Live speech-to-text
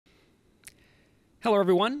Hello,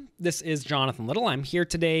 everyone. This is Jonathan Little. I'm here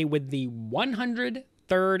today with the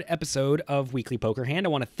 103rd episode of Weekly Poker Hand. I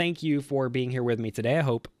want to thank you for being here with me today. I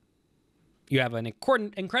hope you have an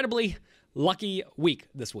incredibly lucky week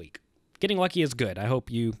this week. Getting lucky is good. I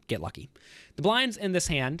hope you get lucky. The blinds in this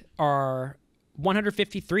hand are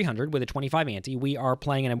 150, 300 with a 25 ante. We are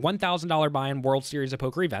playing in a $1,000 buy-in World Series of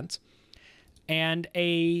Poker event. And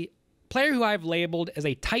a player who I've labeled as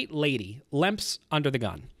a tight lady limps under the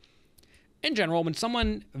gun. In general, when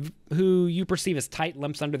someone who you perceive as tight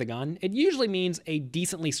limps under the gun, it usually means a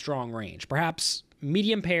decently strong range, perhaps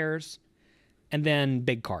medium pairs, and then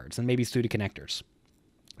big cards, and maybe suited connectors.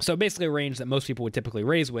 So basically a range that most people would typically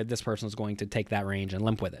raise with, this person is going to take that range and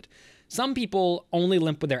limp with it. Some people only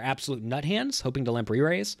limp with their absolute nut hands, hoping to limp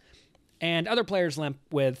re-raise, and other players limp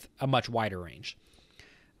with a much wider range.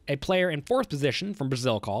 A player in fourth position from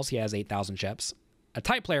Brazil calls. He has 8,000 chips. A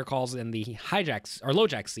tight player calls in the hijack or low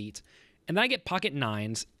jack seat, and then I get pocket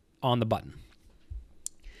nines on the button.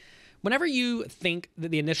 Whenever you think that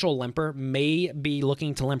the initial limper may be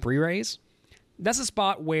looking to limp re-raise, that's a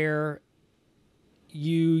spot where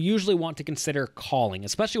you usually want to consider calling,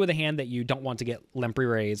 especially with a hand that you don't want to get limp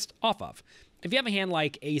re-raised off of. If you have a hand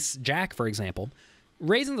like Ace-Jack, for example,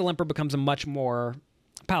 raising the limper becomes a much more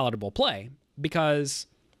palatable play because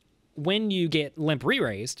when you get limp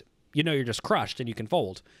re-raised, you know you're just crushed and you can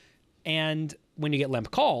fold. And when you get limp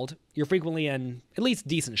called, you're frequently in at least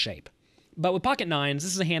decent shape. But with pocket nines,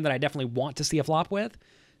 this is a hand that I definitely want to see a flop with,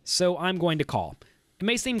 so I'm going to call. It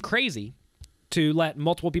may seem crazy to let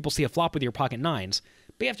multiple people see a flop with your pocket nines,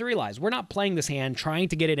 but you have to realize we're not playing this hand trying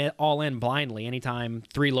to get it all in blindly anytime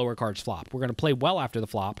three lower cards flop. We're going to play well after the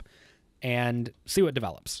flop and see what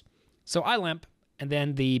develops. So I limp, and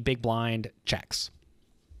then the big blind checks.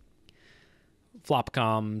 Flop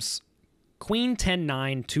comes Queen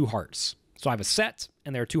 10-9, two hearts. So I have a set,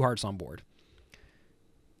 and there are two hearts on board.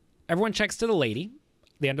 Everyone checks to the lady,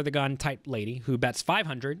 the under-the-gun type lady, who bets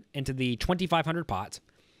 500 into the 2,500 pot.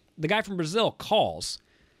 The guy from Brazil calls.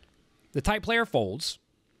 The tight player folds.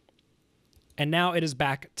 And now it is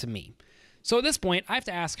back to me. So at this point, I have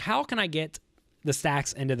to ask, how can I get the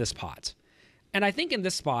stacks into this pot? And I think in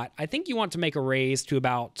this spot, I think you want to make a raise to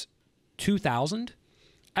about 2,000.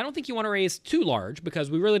 I don't think you want to raise too large because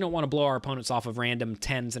we really don't want to blow our opponents off of random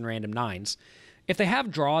 10s and random 9s. If they have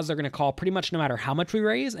draws, they're going to call pretty much no matter how much we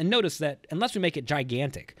raise. And notice that unless we make it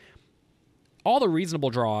gigantic, all the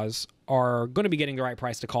reasonable draws are going to be getting the right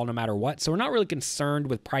price to call no matter what. So we're not really concerned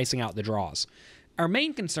with pricing out the draws. Our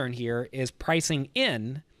main concern here is pricing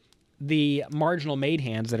in the marginal made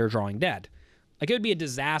hands that are drawing dead. Like it would be a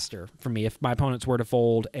disaster for me if my opponents were to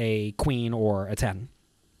fold a queen or a 10.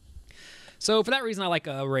 So for that reason, I like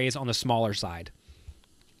a raise on the smaller side.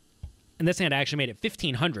 In this hand, I actually made it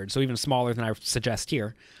 1,500, so even smaller than I suggest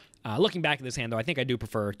here. Looking back at this hand, though, I think I do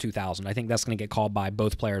prefer 2,000. I think that's going to get called by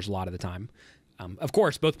both players a lot of the time. Of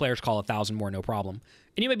course, both players call 1,000 more, no problem.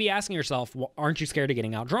 And you may be asking yourself, well, aren't you scared of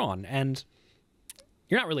getting outdrawn? And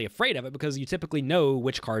you're not really afraid of it because you typically know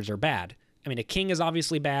which cards are bad. I mean, a king is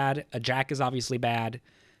obviously bad, a jack is obviously bad,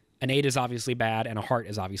 an 8 is obviously bad, and a heart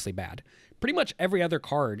is obviously bad. Pretty much every other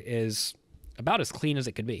card is about as clean as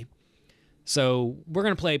it could be. So we're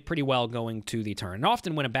going to play pretty well going to the turn. And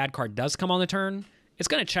often when a bad card does come on the turn, it's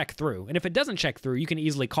going to check through. And if it doesn't check through, you can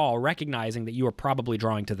easily call, recognizing that you are probably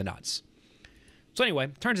drawing to the nuts. So anyway,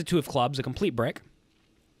 turns to 2 of clubs, a complete brick.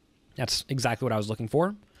 That's exactly what I was looking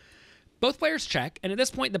for. Both players check, and at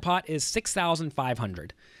this point the pot is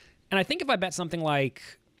 6,500. And I think if I bet something like...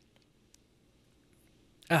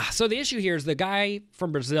 so the issue here is the guy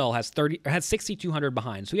from Brazil has 6,200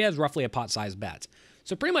 behind, so he has roughly a pot-sized bet.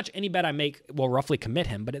 So pretty much any bet I make will roughly commit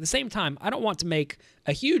him, but at the same time, I don't want to make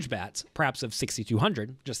a huge bet, perhaps of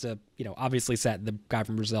 6,200, just to, obviously set the guy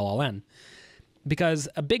from Brazil all in, because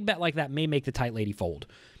a big bet like that may make the tight lady fold.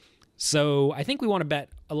 So I think we want to bet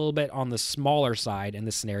a little bit on the smaller side in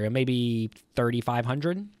this scenario, maybe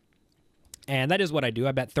 3,500, and that is what I do.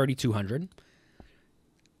 I bet 3,200,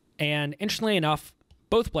 and interestingly enough,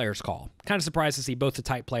 both players call. Kind of surprised to see both the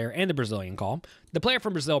tight player and the Brazilian call. The player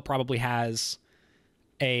from Brazil probably has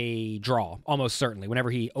a draw, almost certainly.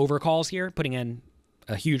 Whenever he overcalls here, putting in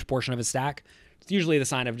a huge portion of his stack, it's usually the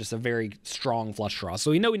sign of just a very strong flush draw.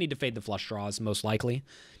 So we know we need to fade the flush draws, most likely.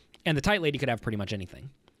 And the tight lady could have pretty much anything.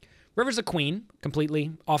 River's a queen,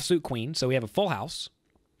 completely offsuit queen, so we have a full house.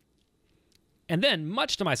 And then,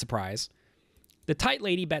 much to my surprise, the tight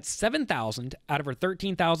lady bets 7,000 out of her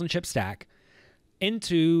 13,000 chip stack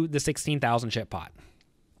into the 16,000 chip pot.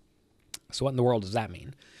 So what in the world does that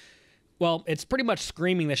mean? Well, it's pretty much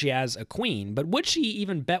screaming that she has a queen, but would she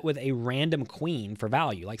even bet with a random queen for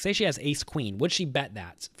value? Like, say she has ace queen, would she bet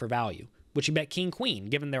that for value? Would she bet king queen,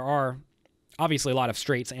 given there are obviously a lot of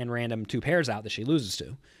straights and random 2 pairs out that she loses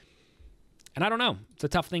to? And I don't know. It's a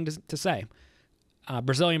tough thing to say.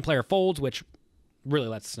 Brazilian player folds, which really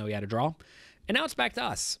lets us know he had a draw. And now it's back to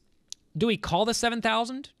us. Do we call the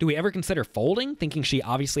 7,000? Do we ever consider folding, thinking she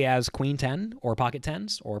obviously has queen 10 or pocket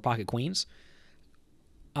 10s or pocket queens?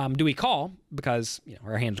 Do we call because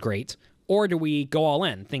her hand's great? Or do we go all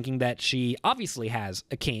in, thinking that she obviously has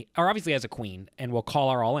a king or obviously has a queen and we'll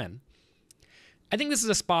call her all in? I think this is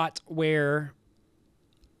a spot where,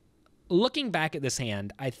 looking back at this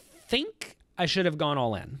hand, I think I should have gone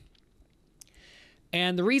all in.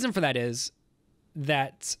 And the reason for that is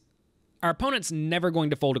that our opponent's never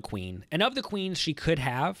going to fold a queen. And of the queens she could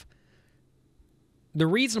have, the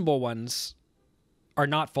reasonable ones are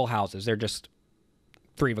not full houses. They're just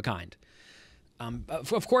 3 of a kind.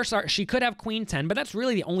 Of course, she could have queen 10, but that's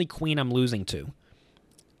really the only queen I'm losing to.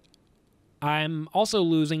 I'm also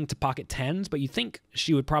losing to pocket 10s, but you think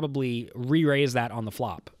she would probably re-raise that on the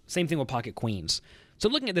flop. Same thing with pocket queens. So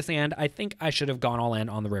looking at this hand, I think I should have gone all in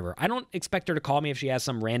on the river. I don't expect her to call me if she has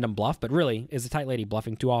some random bluff, but really, is the tight lady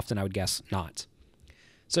bluffing too often? I would guess not.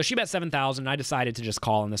 So she bet 7,000. I decided to just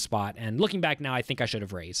call in this spot, and looking back now, I think I should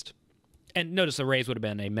have raised. And notice the raise would have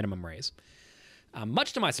been a minimum raise.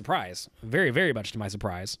 Much to my surprise, very, very much to my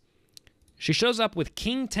surprise, she shows up with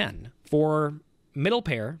king 10 for middle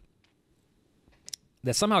pair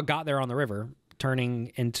that somehow got there on the river,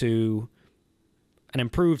 turning into an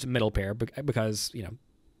improved middle pair because,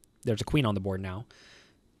 there's a queen on the board now.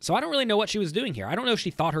 So I don't really know what she was doing here. I don't know if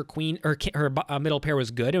she thought her queen or her middle pair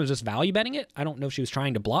was good and was just value betting it. I don't know if she was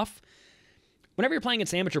trying to bluff. Whenever you're playing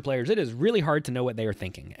against amateur players, it is really hard to know what they are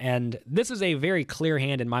thinking. And this is a very clear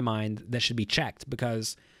hand in my mind that should be checked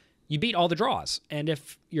because you beat all the draws. And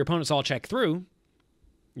if your opponents all check through,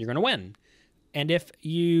 you're going to win. And if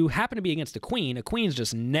you happen to be against a queen's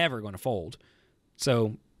just never going to fold.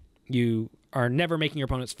 So you are never making your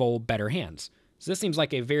opponents fold better hands. So this seems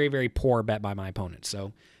like a very, very poor bet by my opponent.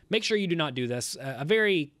 So make sure you do not do this. A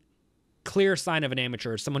very clear sign of an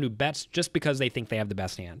amateur is someone who bets just because they think they have the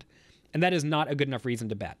best hand. And that is not a good enough reason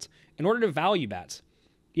to bet. In order to value bet,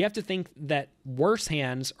 you have to think that worse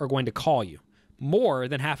hands are going to call you more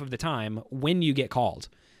than half of the time when you get called.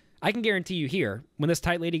 I can guarantee you here, when this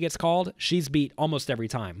tight lady gets called, she's beat almost every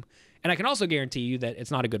time. And I can also guarantee you that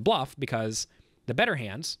it's not a good bluff because the better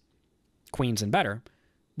hands, queens and better,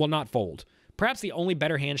 will not fold. Perhaps the only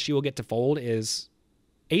better hand she will get to fold is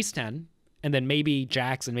ace 10, and then maybe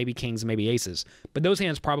jacks and maybe kings and maybe aces. But those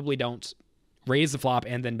hands probably don't raise the flop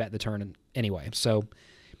and then bet the turn anyway. So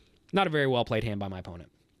not a very well played hand by my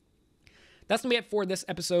opponent. That's going to be it for this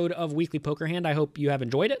episode of Weekly Poker Hand. I hope you have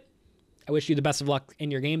enjoyed it. I wish you the best of luck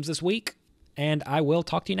in your games this week, and I will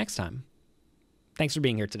talk to you next time. Thanks for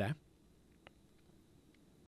being here today.